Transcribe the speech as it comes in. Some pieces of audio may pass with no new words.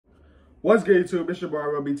What's good, YouTube? It's your boy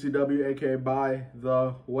BTW, aka By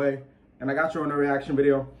The Way, and I got you on a reaction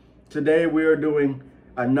video. Today we are doing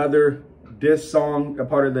another diss song, a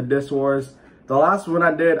part of the diss wars. The last one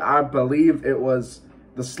I did, I believe it was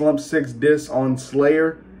the SLUMP6 diss on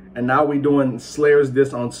Slayer, and now we doing Slayer's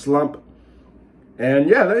diss on Slump. And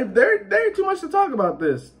yeah, there ain't too much to talk about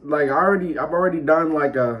this. Like I've already done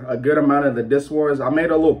like a good amount of the diss wars. I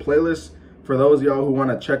made a little playlist for those of y'all who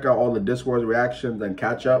want to check out all the diss wars reactions and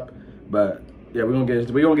catch up. But yeah, we gonna get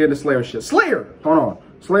into Slayer shit. Slayer, hold on,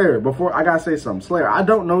 Slayer. Before I gotta say something, Slayer. I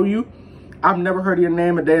don't know you. I've never heard of your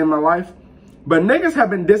name a day in my life. But niggas have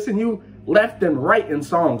been dissing you left and right in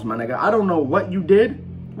songs, my nigga. I don't know what you did.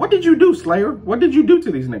 What did you do, Slayer? What did you do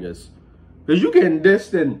to these niggas? Cause you getting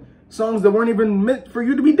dissed in songs that weren't even meant for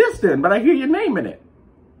you to be dissed in. But I hear your name in it.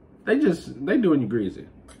 They doing you greasy.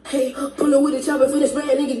 Hey, pull up with a chopper for the spray,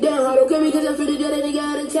 nigga down. I don't care because I'm finna get a nigga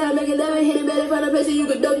out of town. Make 11, hit it better, find a place that you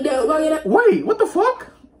can duck down. Walk it up. Wait, what the fuck?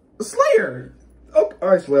 Slayer. Okay, all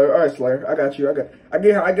right, Slayer. I got you. I got it.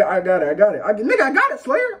 Nigga, I got it,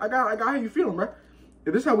 Slayer. I got how you feeling, bro.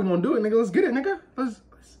 If this is how we gonna do it, nigga, let's get it, nigga. Let's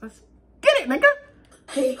get it, nigga.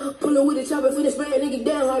 Hey, pull up with a chopper for the spray, nigga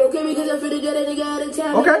down. I don't care because I'm finna get a nigga out of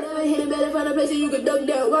town. Okay. Make 11, hit it better, find a place that you can duck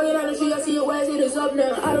down. Walk it on the street, I see your ass hit us up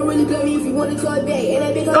now. I don't really blame you if you want to talk back. And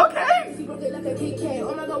that big okay. Like a Kit Kat.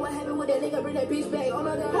 Oh my God, what happened with that nigga? Bring that bitch back. Oh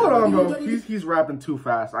my God. Hold on, bro. He's rapping too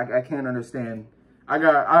fast. I can't understand. I'm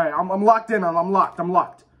locked in. I'm locked.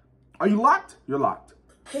 Are you locked? You're locked.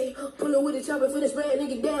 Hey, pull up with a chopper for the spray,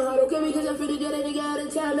 nigga down. I don't care because I'm finna get a nigga out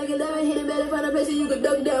of town. Make 11, hit it better, find a place that you can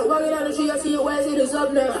duck down. Walking down the street, I see your ass hit us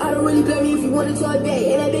up now. I don't really blame you if you want to talk back.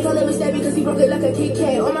 And that bitch I'll never stab because he broke it like a Kit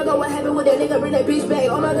Kat. Oh my God, what happened with that nigga? Bring that bitch back.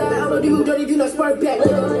 Oh my God, I'ma do you dirty, do not spark back.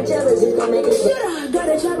 Shut up, got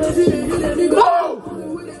a chopper, nigga. Whoa!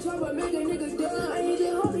 With a chopper, make a niggas down. I ain't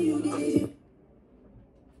just hoping you did it.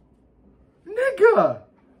 Nigga,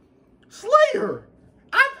 Slayer.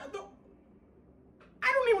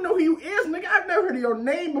 I don't even know who you is, nigga. I've never heard of your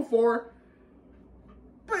name before.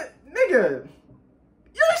 But, nigga,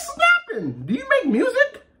 you're snapping. Do you make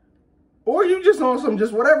music? Or you just on some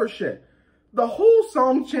just whatever shit? The whole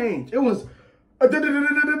song changed. It was, and then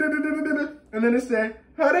it said,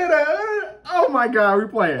 oh my God,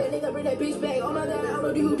 replay it. Nigga, bring that bitch back. Oh my God,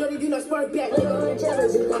 I'ma do you dirty, do not spark back. Shut up, got a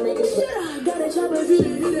chopper,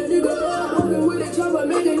 nigga. I'm with a chopper,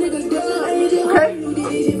 make a niggas down. I ain't just hoping you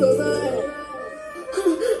did it for fun.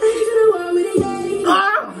 I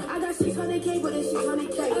got 600K, but it's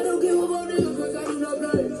 600K. I don't give a fuck, nigga, cause I do not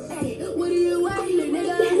play. Hey, what do you want, little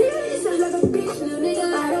nigga? Sounds like a bitch, little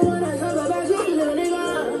nigga. I don't wanna talk about you, little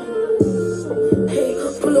nigga. Hey,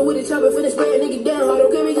 pull up with a chopper for the spray, nigga down. I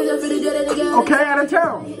don't care because I'm finna get a nigga. Okay, out of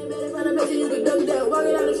town. Hit it better, find a place that you can duck down.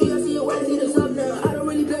 Walking down the street, I see your ass hit us up now. I don't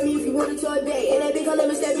really blame you if you want to talk back. And that bitch I'll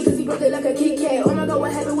never stab because he broke it like a Kit Kat. Oh my God,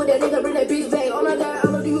 what happened with that nigga? Bring that bitch back. Oh my God,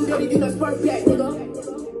 I'ma do you dirty, do not spark back, nigga.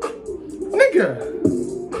 Nigga,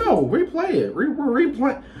 no, replay it. We're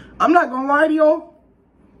replaying. I'm not gonna lie to y'all.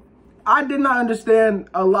 I did not understand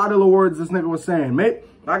a lot of the words this nigga was saying.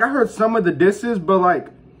 Like, I heard some of the disses, but like,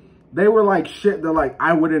 they were like shit that like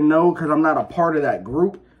I wouldn't know because I'm not a part of that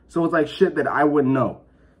group. So it's like shit that I wouldn't know.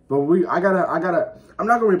 But I'm not gonna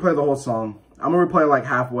replay the whole song. I'm gonna replay like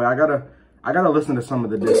halfway. I gotta listen to some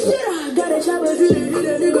of the disses. Got a chopper,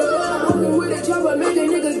 nigga. I'm with a chopper, make a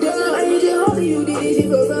niggas down. I ain't just hoping you did it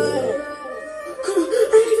for fun.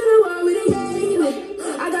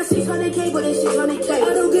 I got 600K, but it's 600K.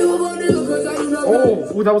 I don't give a fuck, nigga, cause I do not play.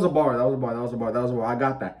 Oh, that was a bar. I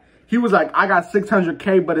got that. He was like, I got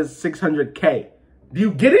 600K, but it's 600K. Do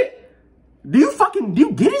you get it? Do you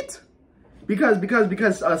get it? Because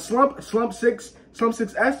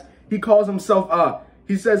SLUMP6S, he calls himself,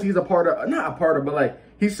 he says he's a part of, not a part of, but like,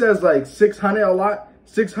 he says like 600 a lot,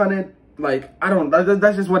 600, like, I don't,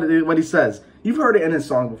 that's just what he says. You've heard it in his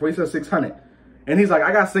songs before, he says 600. And he's like,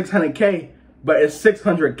 I got 600K, but it's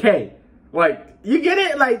 600K. Like, you get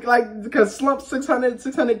it? Like, because Slump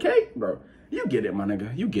 600K, bro. You get it, my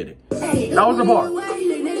nigga. You get it. That was the bar.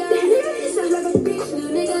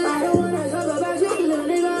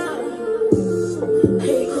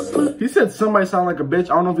 He said somebody sound like a bitch.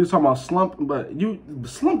 I don't know if he was talking about Slump, but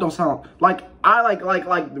Slump don't sound like I like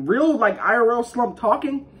real like IRL Slump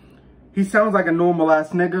talking. He sounds like a normal ass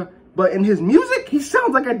nigga, but in his music, he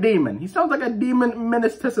sounds like a demon. He sounds like a demon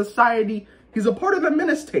menace to society. He's a part of the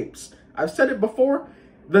Menace tapes. I've said it before.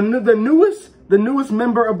 The newest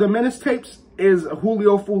member of the Menace tapes is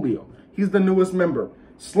Julio Fulio. He's the newest member.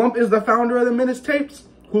 Slump is the founder of the Menace tapes.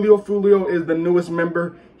 Julio Fulio is the newest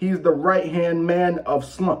member. He's the right-hand man of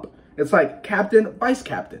Slump. It's like captain, vice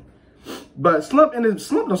captain. But Slump don't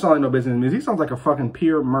sound like no business music. He sounds like a fucking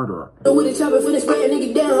pure murderer. Oh,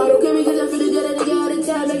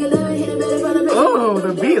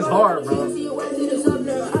 the beat is hard, bro.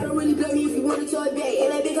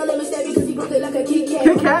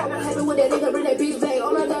 Kit Kat?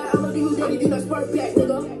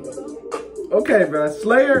 Okay, bro.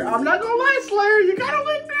 Slayer, I'm not gonna lie, Slayer, you kinda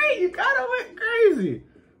went crazy. You kinda went crazy.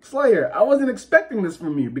 Slayer, I wasn't expecting this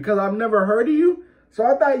from you because I've never heard of you. So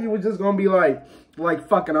I thought you were just gonna be like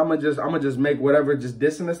fucking, I'ma just make whatever, just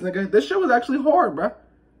dissing this nigga. This shit was actually hard, bro.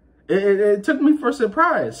 It took me for a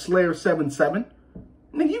surprise. SLAYER77.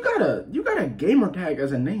 Nigga, you got a gamer tag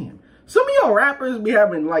as a name. Some of y'all rappers be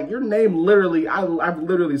having like your name literally, I've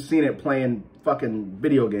literally seen it playing fucking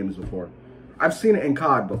video games before. I've seen it in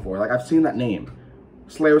COD before. Like I've seen that name.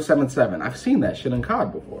 SLAYER77. I've seen that shit in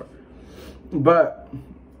COD before. But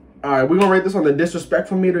alright, we're gonna rate this on the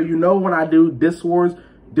disrespectful meter. You know, when I do diss wars,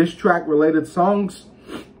 diss track related songs,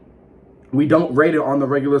 we don't rate it on the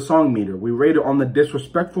regular song meter. We rate it on the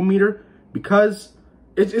disrespectful meter because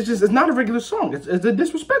it's not a regular song. It's a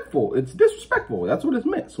disrespectful. It's disrespectful. That's what it's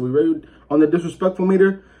meant. So we rate it on the disrespectful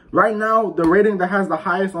meter. Right now, the rating that has the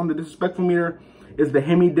highest on the disrespectful meter is the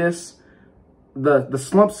Hemi diss, the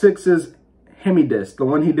SLUMP6S Hemi diss, the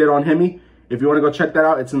one he did on Hemi. If you want to go check that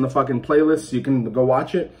out, it's in the fucking playlist. So you can go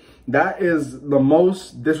watch it. That is the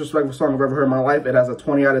most disrespectful song I've ever heard in my life. It has a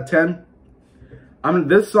 20 out of 10.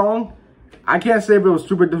 This song, I can't say if it was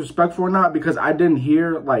super disrespectful or not because I didn't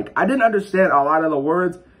hear, like, I didn't understand a lot of the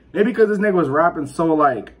words. Maybe because this nigga was rapping so,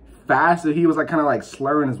 like, fast that he was, like, kind of, like,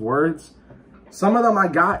 slurring his words. Some of them I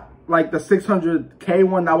got, like, the 600K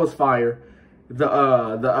one, that was fire.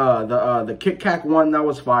 The Kit Kat one, that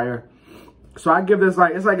was fire. So I give this,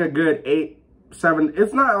 like, it's, like, a good 8, 7.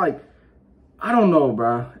 It's not, like, I don't know,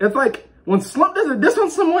 bro. It's, like, when Slump does a diss on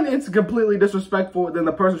someone, it's completely disrespectful. Then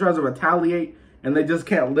the person tries to retaliate. And they just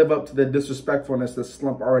can't live up to the disrespectfulness that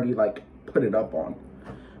Slump already, like, put it up on.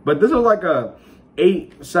 But this was like a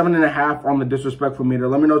 8, 7.5 on the disrespectful meter.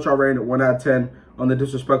 Let me know what y'all rated it 1 out of 10 on the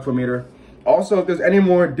disrespectful meter. Also, if there's any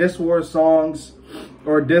more diss war songs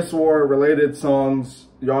or diss war related songs,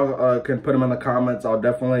 y'all can put them in the comments. I'll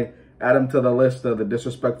definitely add them to the list of the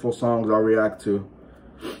disrespectful songs I'll react to.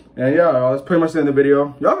 And yeah, that's pretty much the end of the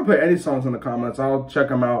video. Y'all can put any songs in the comments. I'll check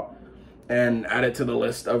them out and add it to the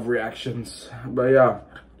list of reactions. But yeah,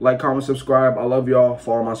 like, comment, subscribe. I love y'all.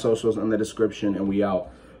 Follow my socials in the description, and we out.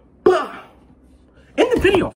 Bah! In the video.